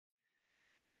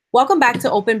Welcome back to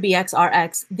Open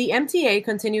BXRx. The MTA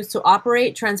continues to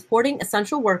operate, transporting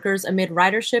essential workers amid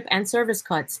ridership and service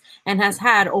cuts, and has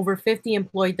had over 50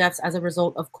 employee deaths as a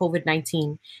result of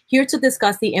COVID-19. Here to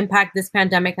discuss the impact this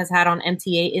pandemic has had on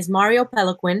MTA is Mario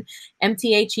Péloquin,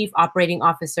 MTA Chief Operating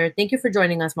Officer. Thank you for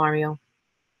joining us, Mario.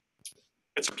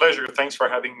 It's a pleasure. Thanks for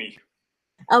having me.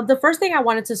 The first thing I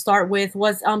wanted to start with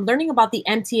was learning about the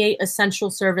MTA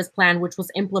Essential Service Plan, which was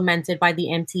implemented by the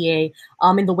MTA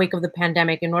in the wake of the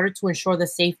pandemic in order to ensure the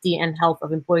safety and health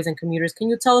of employees and commuters. Can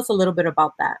you tell us a little bit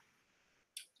about that?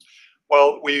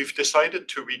 Well, we've decided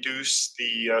to reduce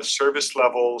the service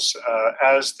levels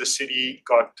as the city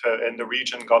got and the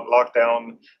region got locked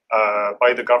down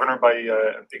by the governor by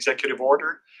executive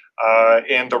order.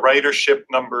 And the ridership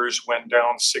numbers went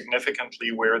down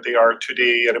significantly, where they are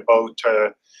today at about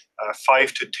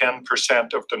 5 to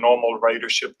 10% of the normal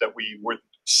ridership that we would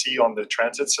see on the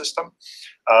transit system.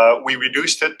 We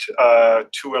reduced it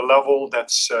to a level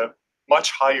that's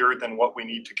much higher than what we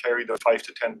need to carry the 5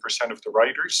 to 10% of the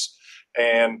riders.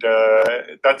 And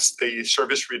that's the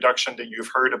service reduction that you've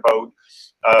heard about,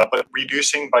 but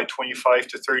reducing by 25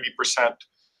 to 30%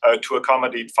 to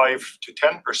accommodate 5 to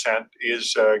 10%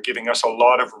 is giving us a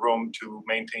lot of room to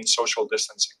maintain social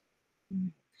distancing.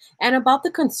 And about the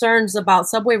concerns about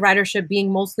subway ridership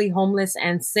being mostly homeless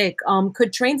and sick,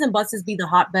 could trains and buses be the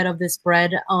hotbed of this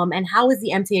spread? And how is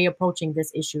the MTA approaching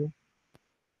this issue?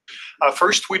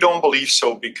 First, we don't believe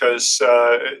so, because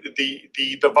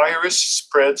the virus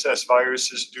spreads as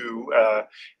viruses do,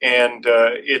 and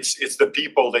it's the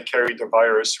people that carry the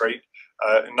virus, right?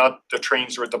 Not the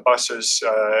trains or the buses.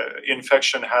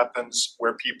 Infection happens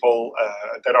where people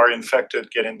that are infected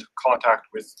get into contact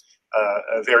with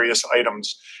various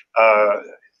items.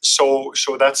 So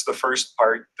that's the first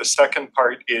part. The second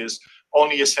part is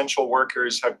only essential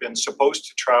workers have been supposed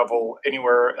to travel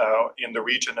anywhere in the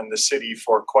region and the city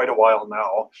for quite a while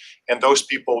now. And those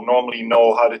people normally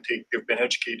know how to they've been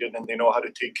educated and they know how to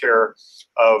take care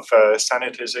of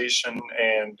sanitization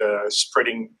and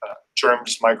spreading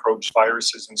germs, microbes,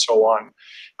 viruses, and so on.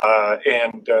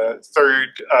 And third,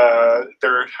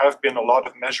 there have been a lot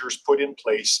of measures put in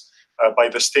place by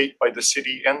the state, by the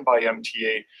city, and by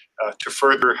MTA to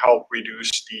further help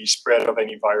reduce the spread of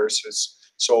any viruses.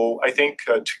 So I think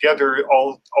together,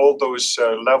 all those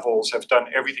levels have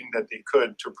done everything that they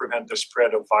could to prevent the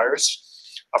spread of virus.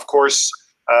 Of course,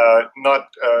 not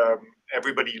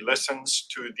everybody listens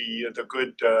to the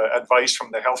good advice from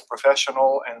the health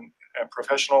professionals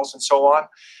and so on.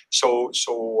 So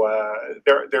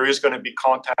there is going to be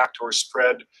contact or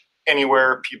spread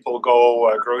anywhere people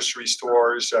go, grocery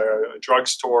stores,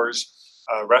 drugstores,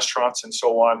 restaurants, and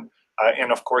so on.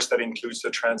 And of course, that includes the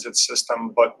transit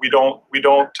system. But we don't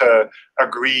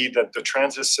agree that the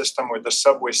transit system or the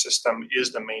subway system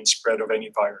is the main spread of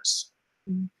any virus.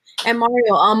 And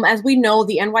Mario, as we know,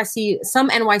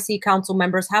 some NYC council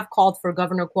members have called for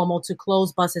Governor Cuomo to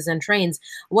close buses and trains.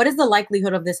 What is the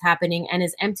likelihood of this happening, and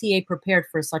is MTA prepared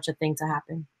for such a thing to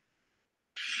happen?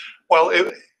 Well,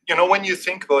 when you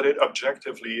think about it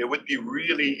objectively, it would be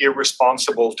really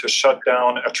irresponsible to shut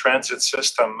down a transit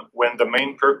system when the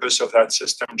main purpose of that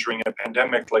system during a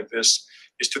pandemic like this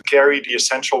is to carry the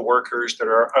essential workers that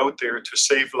are out there to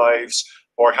save lives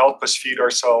or help us feed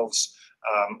ourselves,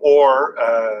 or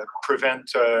prevent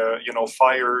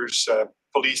fires,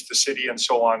 police the city, and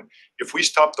so on. If we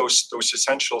stop those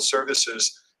essential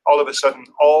services, all of a sudden,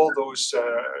 all those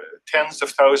tens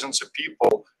of thousands of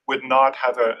people would not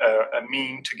have a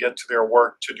mean to get to their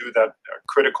work, to do that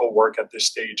critical work at this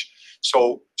stage.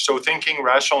 So thinking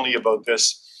rationally about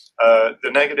this,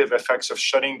 the negative effects of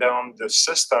shutting down the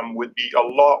system would be a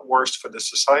lot worse for the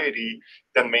society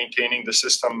than maintaining the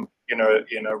system in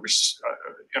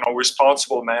a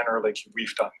responsible manner like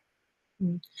we've done.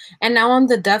 And now on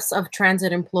the deaths of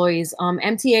transit employees,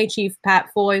 MTA Chief Pat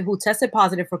Foy, who tested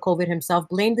positive for COVID himself,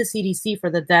 blamed the CDC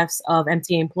for the deaths of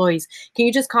MTA employees. Can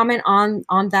you just comment on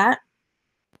that?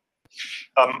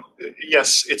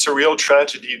 Yes, it's a real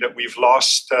tragedy that we've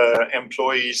lost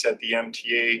employees at the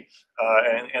MTA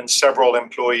and several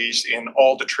employees in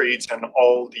all the trades and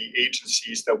all the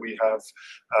agencies that we have,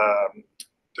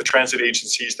 the transit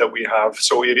agencies that we have.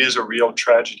 So it is a real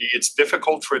tragedy. It's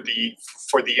difficult for the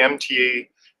MTA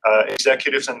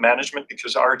executives and management,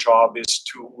 because our job is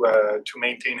to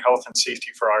maintain health and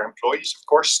safety for our employees, of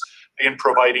course, in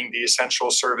providing the essential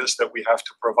service that we have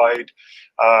to provide.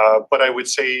 But I would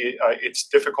say it's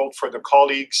difficult for the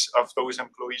colleagues of those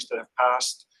employees that have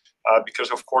passed,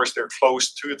 because of course they're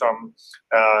close to them,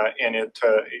 and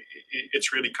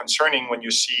it's really concerning when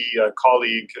you see a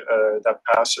colleague that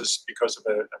passes because of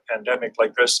a pandemic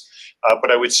like this.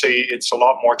 But I would say it's a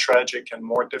lot more tragic and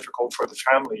more difficult for the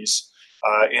families.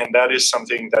 And that is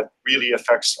something that really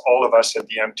affects all of us at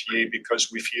the MTA,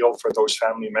 because we feel for those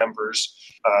family members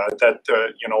that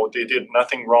they did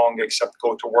nothing wrong except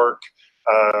go to work,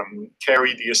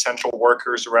 carry the essential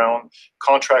workers around,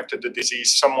 contracted the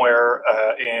disease somewhere,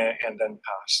 and then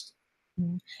passed.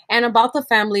 And about the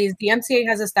families, the MTA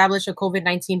has established a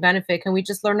COVID-19 benefit. Can we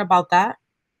just learn about that?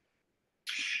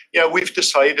 Yeah, we've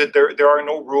decided there are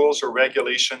no rules or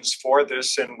regulations for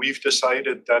this, and we've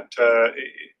decided that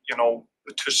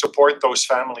to support those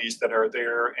families that are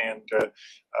there and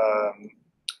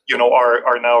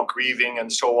are now grieving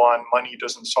and so on. Money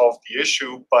doesn't solve the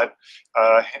issue, but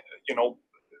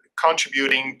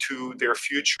contributing to their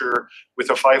future with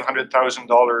a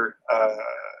 $500,000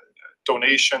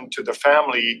 donation to the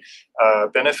family,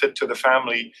 benefit to the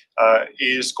family,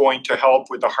 is going to help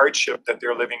with the hardship that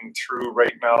they're living through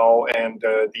right now and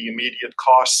the immediate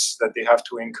costs that they have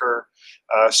to incur.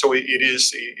 So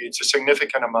it's a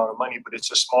significant amount of money, but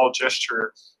it's a small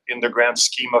gesture in the grand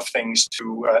scheme of things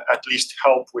to at least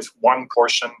help with one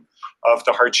portion of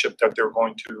the hardship that they're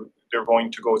going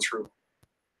to go through.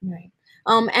 Right.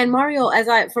 And Mario,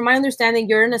 from my understanding,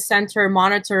 you're in a center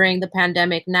monitoring the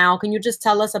pandemic now. Can you just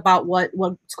tell us about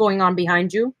what's going on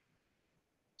behind you?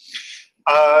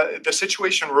 The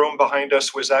situation room behind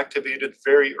us was activated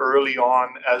very early on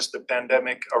as the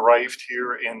pandemic arrived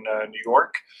here in New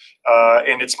York,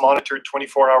 and it's monitored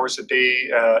 24 hours a day,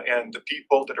 and the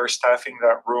people that are staffing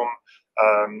that room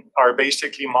are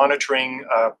basically monitoring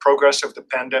progress of the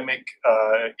pandemic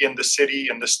in the city,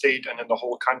 in the state, and in the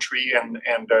whole country,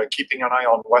 and keeping an eye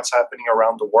on what's happening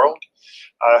around the world,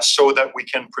 so that we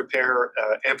can prepare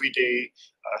every day,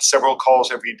 several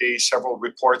calls every day, several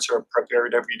reports are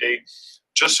prepared every day,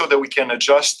 just so that we can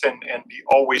adjust and be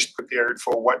always prepared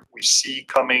for what we see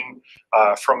coming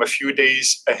from a few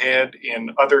days ahead in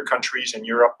other countries in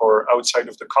Europe or outside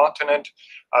of the continent,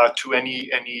 to any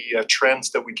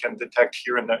trends that we can detect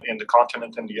here in the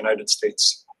continent and the United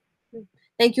States.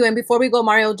 Thank you. And before we go,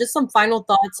 Mario, just some final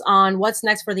thoughts on what's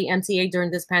next for the MTA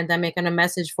during this pandemic and a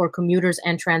message for commuters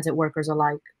and transit workers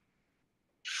alike.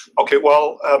 Okay,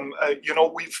 well,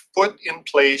 we've put in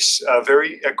place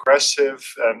very aggressive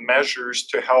measures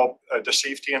to help the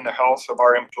safety and the health of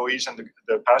our employees and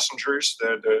the passengers,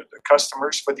 the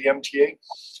customers for the MTA,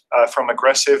 from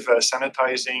aggressive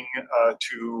sanitizing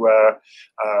to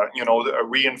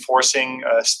reinforcing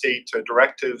state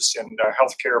directives and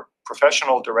healthcare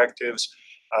professional directives,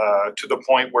 to the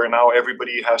point where now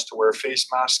everybody has to wear face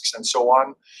masks and so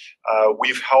on.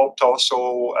 We've helped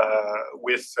also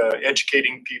with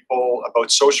educating people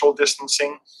about social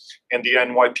distancing, and the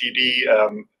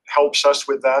NYPD helps us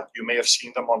with that. You may have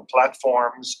seen them on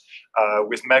platforms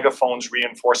with megaphones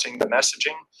reinforcing the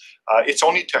messaging. It's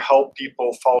only to help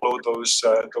people follow those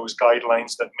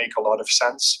guidelines that make a lot of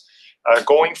sense.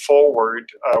 Going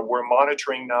forward, we're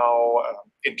monitoring now,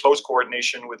 in close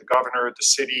coordination with the governor, the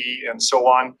city, and so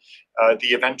on,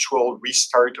 the eventual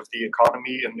restart of the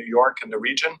economy in New York and the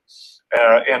region,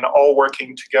 and all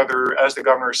working together, as the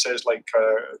governor says, like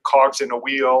cogs in a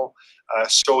wheel,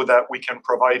 so that we can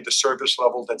provide the service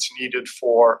level that's needed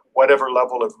for whatever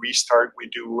level of restart we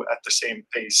do at the same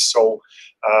pace. So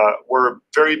we're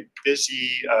very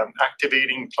busy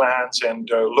activating plans and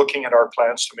looking at our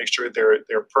plans to make sure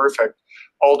they're perfect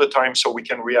all the time, so we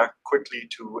can react quickly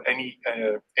to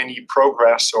any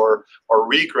progress or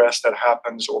regress that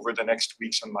happens over the next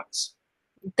weeks and months.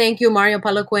 Thank you, Mario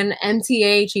Péloquin,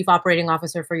 MTA Chief Operating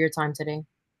Officer, for your time today.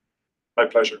 My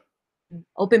pleasure.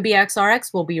 Open BXRx,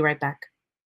 we'll be right back.